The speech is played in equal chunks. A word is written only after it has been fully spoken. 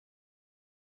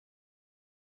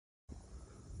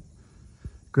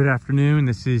Good afternoon.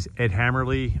 This is Ed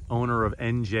Hammerly, owner of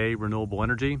NJ Renewable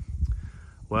Energy.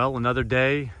 Well, another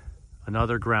day,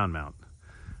 another ground mount.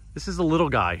 This is a little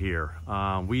guy here.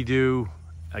 We do,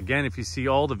 again, if you see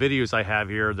all the videos I have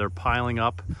here, they're piling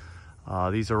up.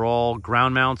 These are all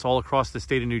ground mounts all across the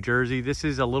state of New Jersey. This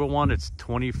is a little one. It's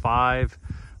 25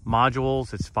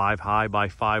 modules. It's 5 high by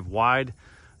 5 wide.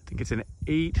 I think it's an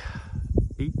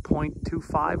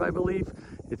 8.25, I believe.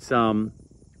 It's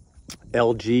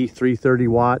LG 330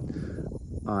 watt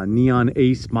neon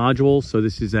ace module. So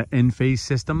this is an N-phase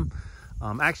system.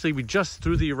 Actually, we just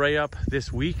threw the array up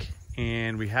this week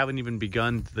and we haven't even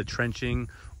begun the trenching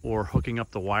or hooking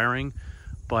up the wiring,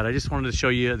 but I just wanted to show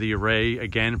you the array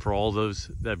again for all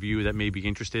those of you that may be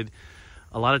interested.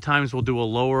 A lot of times we'll do a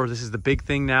lower, this is the big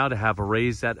thing now, to have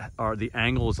arrays that are, the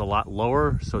angle is a lot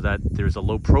lower so that there's a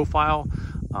low profile.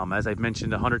 As I've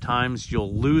mentioned 100 times,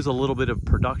 you'll lose a little bit of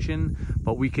production,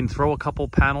 but we can throw a couple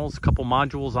panels, a couple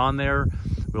modules on there,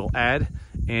 we'll add,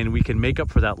 and we can make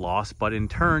up for that loss. But in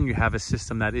turn, you have a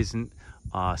system that isn't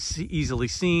easily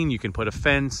seen. You can put a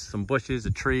fence, some bushes,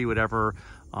 a tree, whatever.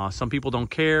 Some people don't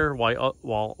care,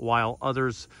 while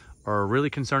others are really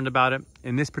concerned about it.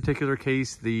 In this particular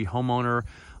case, the homeowner,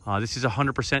 this is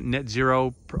 100% net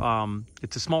zero.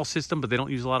 It's a small system, but they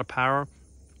don't use a lot of power.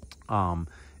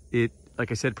 It, like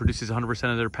I said, produces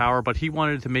 100% of their power, but he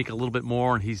wanted to make a little bit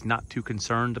more, and he's not too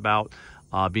concerned about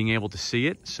being able to see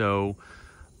it. So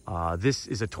this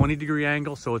is a 20-degree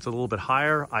angle, so it's a little bit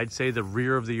higher. I'd say the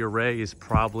rear of the array is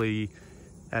probably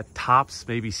at tops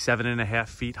maybe 7.5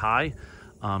 feet high.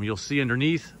 You'll see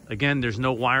underneath, again, there's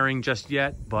no wiring just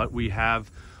yet, but we have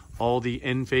all the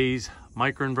N-phase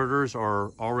microinverters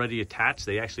are already attached.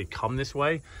 They actually come this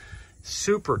way.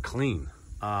 Super clean.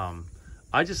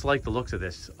 I just like the looks of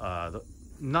this.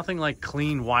 Nothing like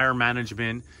clean wire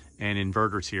management and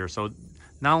inverters here. So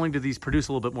not only do these produce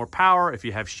a little bit more power if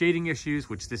you have shading issues,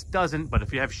 which this doesn't, but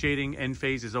if you have shading,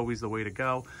 N-phase is always the way to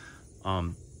go.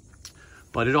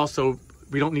 But it also,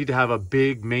 we don't need to have a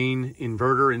big main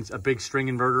inverter and a big string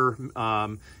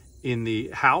inverter in the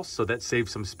house, so that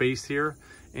saves some space here.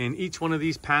 And each one of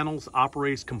these panels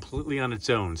operates completely on its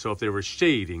own. So if there was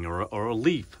shading or a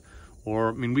leaf, or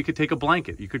I mean, we could take a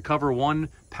blanket. You could cover one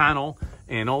panel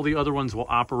and all the other ones will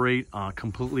operate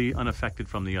completely unaffected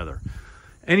from the other.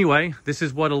 Anyway, this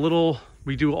is what a little,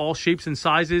 we do all shapes and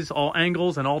sizes, all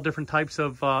angles and all different types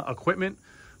of equipment.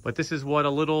 But this is what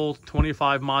a little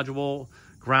 25 module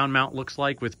ground mount looks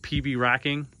like with PV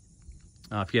racking.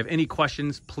 If you have any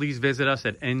questions, please visit us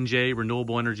at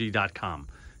njrenewableenergy.com.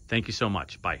 Thank you so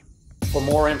much. Bye. For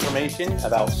more information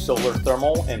about solar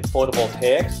thermal and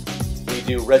photovoltaics, we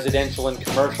do residential and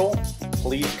commercial,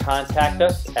 please contact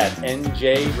us at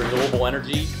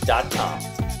njrenewableenergy.com.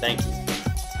 Thank you.